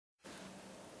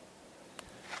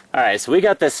Alright, so we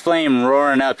got this flame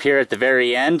roaring up here at the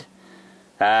very end.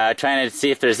 Trying to see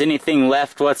if there's anything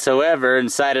left whatsoever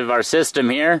inside of our system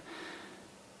here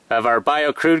of our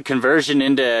BioCrude conversion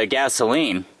into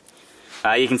gasoline.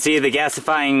 You can see the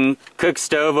gasifying cook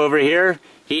stove over here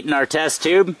heating our test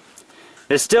tube.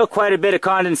 There's still quite a bit of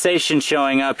condensation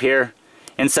showing up here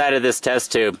inside of this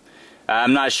test tube.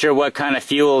 I'm not sure what kind of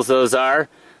fuels those are.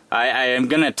 I am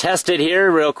going to test it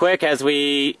here real quick as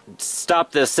we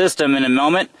stop the system in a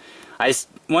moment.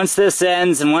 Once this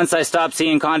ends and once I stop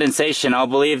seeing condensation, I'll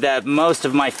believe that most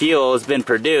of my fuel has been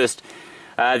produced.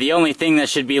 The only thing that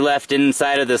should be left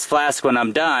inside of this flask when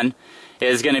I'm done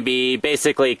is going to be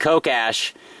basically coke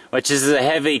ash, which is a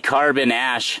heavy carbon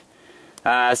ash.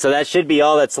 So that should be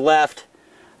all that's left.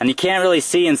 And you can't really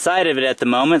see inside of it at the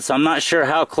moment, so I'm not sure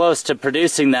how close to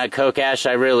producing that coke ash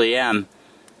I really am.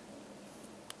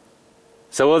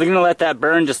 So we're going to let that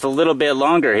burn just a little bit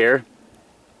longer here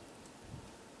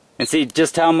and see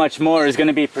just how much more is going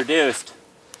to be produced.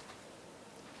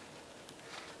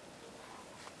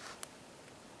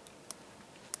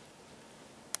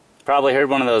 Probably heard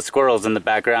one of those squirrels in the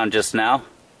background just now.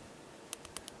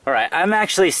 Alright, I'm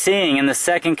actually seeing in the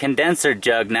second condenser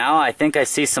jug now, I think I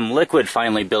see some liquid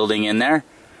finally building in there.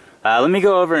 Let me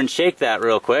go over and shake that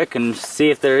real quick and see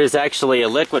if there is actually a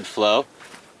liquid flow.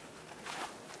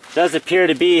 Does appear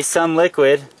to be some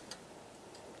liquid.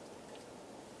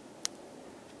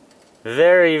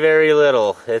 Very, very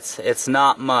little. It's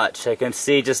not much. I can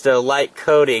see just a light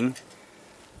coating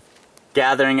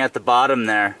gathering at the bottom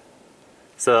there.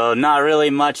 So not really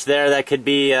much there. That could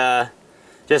be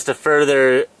just a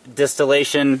further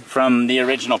distillation from the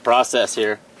original process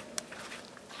here.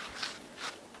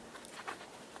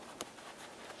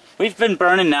 We've been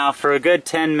burning now for a good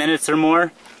 10 minutes or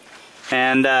more,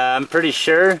 and I'm pretty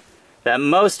sure that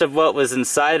most of what was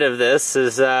inside of this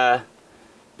has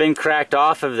been cracked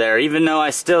off of there, even though I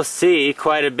still see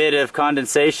quite a bit of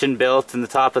condensation built in the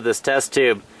top of this test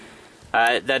tube.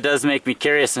 That does make me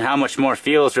curious on how much more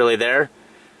fuel is really there.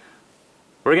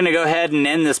 We're going to go ahead and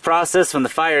end this process when the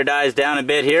fire dies down a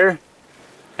bit here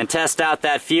and test out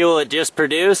that fuel it just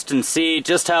produced and see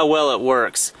just how well it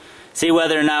works. See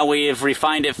whether or not we've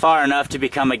refined it far enough to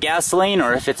become a gasoline,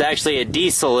 or if it's actually a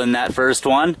diesel in that first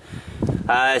one.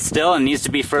 Still, it needs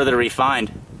to be further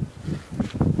refined.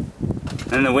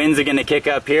 And the winds are going to kick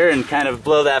up here and kind of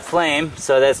blow that flame,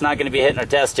 so that's not going to be hitting our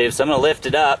test tube. So I'm going to lift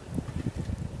it up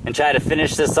and try to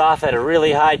finish this off at a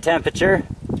really high temperature.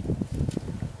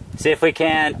 See if we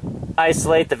can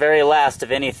isolate the very last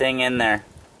of anything in there.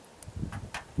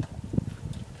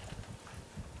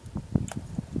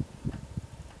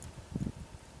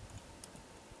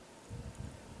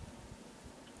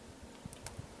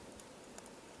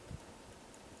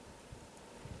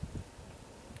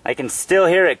 I can still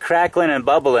hear it crackling and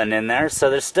bubbling in there, so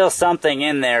there's still something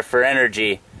in there for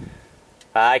energy.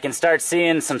 I can start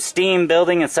seeing some steam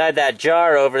building inside that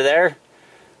jar over there.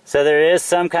 So there is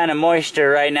some kind of moisture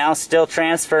right now still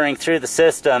transferring through the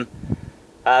system.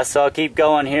 So I'll keep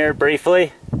going here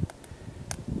briefly.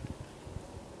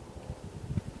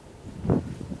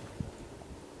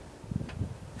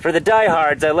 For the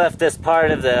diehards, I left this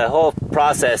part of the whole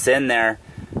process in there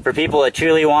for people that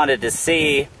truly wanted to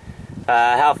see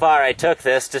how far I took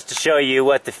this, just to show you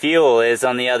what the fuel is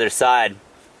on the other side.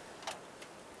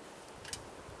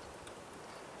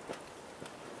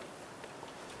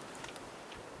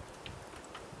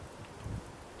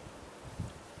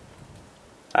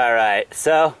 Alright,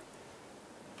 so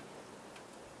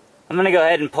I'm going to go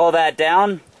ahead and pull that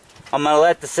down. I'm going to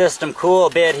let the system cool a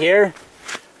bit here.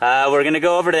 We're going to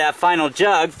go over to that final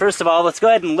jug. First of all, let's go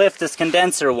ahead and lift this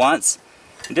condenser once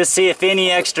and just see if any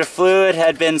extra fluid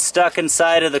had been stuck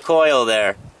inside of the coil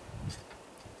there.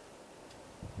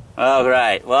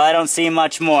 Alright, well, I don't see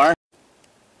much more.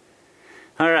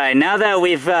 Alright, now that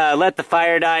we've let the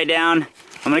fire die down,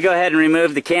 I'm going to go ahead and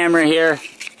remove the camera here.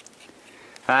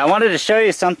 I wanted to show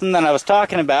you something that I was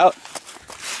talking about.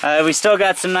 We still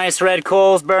got some nice red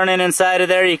coals burning inside of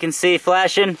there, you can see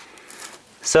flashing.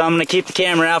 So I'm going to keep the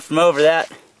camera out from over that.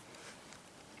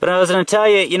 But I was going to tell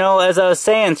you, you know, as I was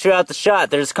saying throughout the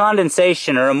shot, there's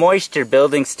condensation or a moisture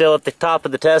building still at the top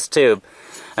of the test tube.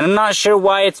 And I'm not sure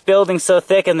why it's building so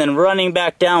thick and then running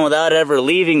back down without ever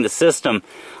leaving the system.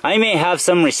 I may have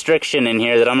some restriction in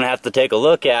here that I'm going to have to take a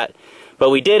look at. But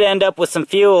we did end up with some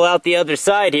fuel out the other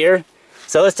side here.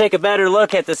 So let's take a better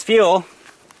look at this fuel.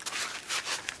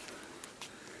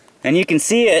 And you can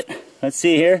see it. Let's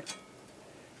see here.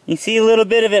 You see a little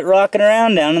bit of it rocking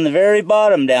around down in the very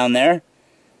bottom down there.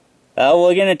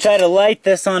 We're going to try to light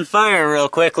this on fire real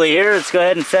quickly here. Let's go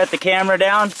ahead and set the camera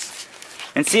down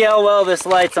and see how well this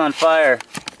lights on fire.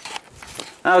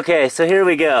 Okay, so here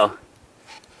we go.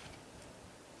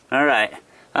 Alright.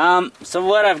 So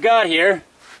what I've got here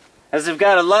is I've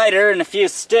got a lighter and a few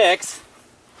sticks.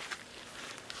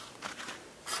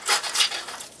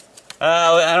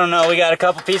 I don't know, we got a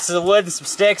couple pieces of wood and some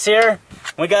sticks here.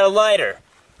 We got a lighter.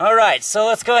 Alright, so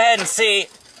let's go ahead and see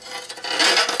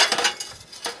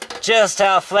just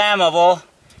how flammable,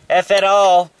 if at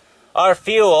all, our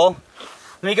fuel.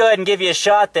 Let me go ahead and give you a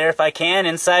shot there, if I can,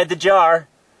 inside the jar,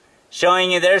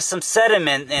 showing you there's some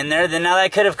sediment in there. Then now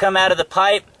that could have come out of the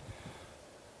pipe.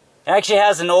 It actually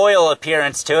has an oil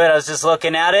appearance to it. I was just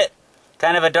looking at it.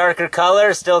 Kind of a darker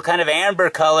color, still kind of amber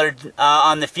colored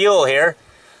on the fuel here.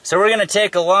 So we're going to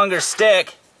take a longer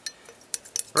stick,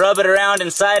 rub it around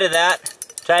inside of that,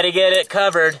 try to get it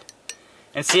covered,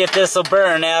 and see if this will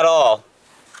burn at all.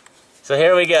 So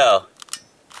here we go.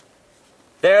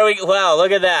 There we go. Wow,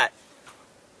 look at that.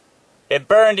 It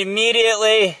burned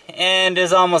immediately and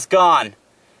is almost gone.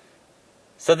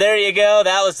 So there you go.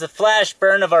 That was the flash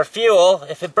burn of our fuel.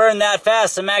 If it burned that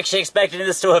fast, I'm actually expecting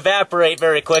this to evaporate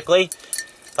very quickly.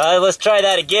 Let's try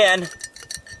that again.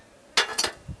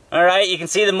 Alright, you can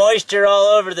see the moisture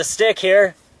all over the stick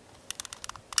here.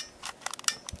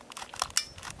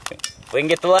 We can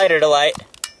get the lighter to light.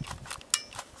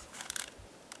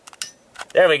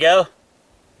 There we go.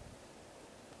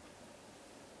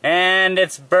 And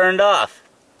it's burned off.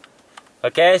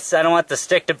 Okay, so I don't want the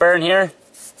stick to burn here.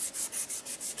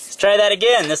 Let's try that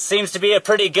again. This seems to be a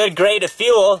pretty good grade of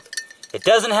fuel. It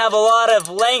doesn't have a lot of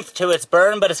length to its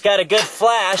burn, but it's got a good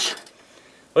flash,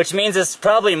 which means it's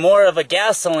probably more of a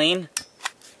gasoline.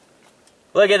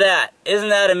 Look at that. Isn't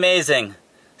that amazing?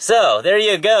 So, there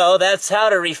you go. That's how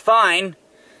to refine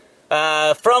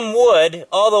from wood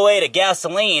all the way to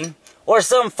gasoline or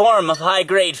some form of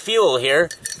high-grade fuel here.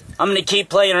 I'm going to keep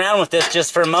playing around with this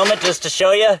just for a moment just to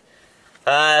show you.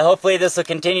 Hopefully this will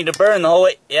continue to burn the whole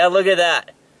way. Yeah, look at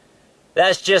that.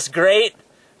 That's just great.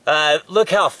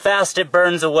 Look how fast it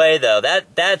burns away, though.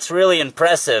 That's really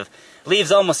impressive.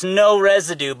 Leaves almost no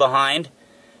residue behind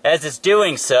as it's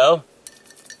doing so.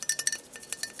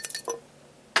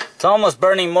 It's almost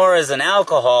burning more as an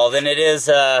alcohol than it is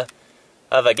of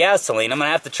a gasoline. I'm going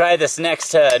to have to try this next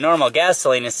to normal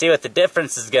gasoline and see what the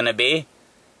difference is going to be.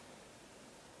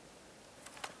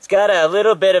 It's got a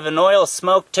little bit of an oil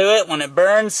smoke to it when it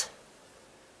burns.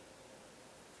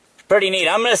 Pretty neat.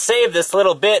 I'm going to save this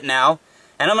little bit now,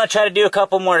 and I'm going to try to do a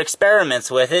couple more experiments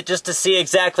with it just to see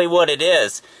exactly what it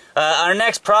is. Our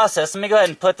next process, let me go ahead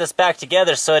and put this back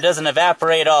together so it doesn't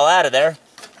evaporate all out of there.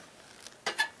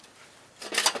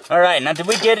 Alright, now did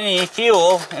we get any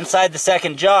fuel inside the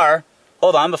second jar?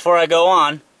 Hold on, before I go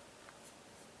on.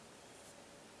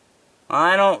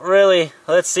 I don't really...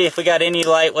 Let's see if we got any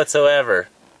light whatsoever.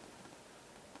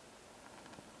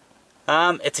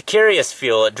 It's a curious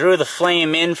fuel. It drew the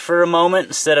flame in for a moment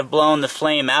instead of blowing the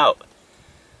flame out.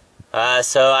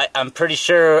 So I'm pretty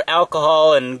sure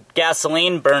alcohol and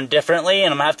gasoline burn differently,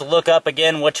 and I'm going to have to look up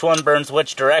again which one burns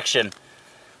which direction.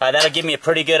 That'll give me a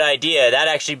pretty good idea. That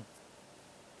actually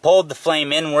pulled the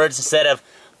flame inwards instead of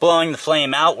blowing the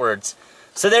flame outwards.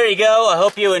 So there you go. I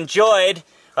hope you enjoyed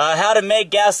how to make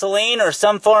gasoline or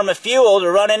some form of fuel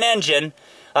to run an engine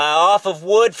off of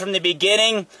wood from the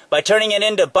beginning by turning it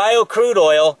into Bio-Crude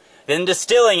Oil, then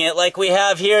distilling it like we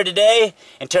have here today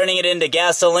and turning it into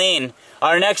gasoline.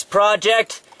 Our next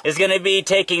project is going to be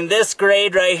taking this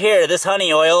grade right here, this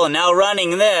honey oil, and now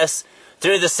running this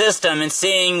through the system and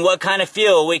seeing what kind of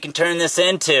fuel we can turn this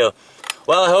into.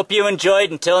 Well, I hope you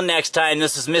enjoyed. Until next time,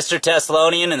 this is Mr.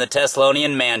 Teslonian and the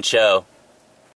Teslonian Man Show.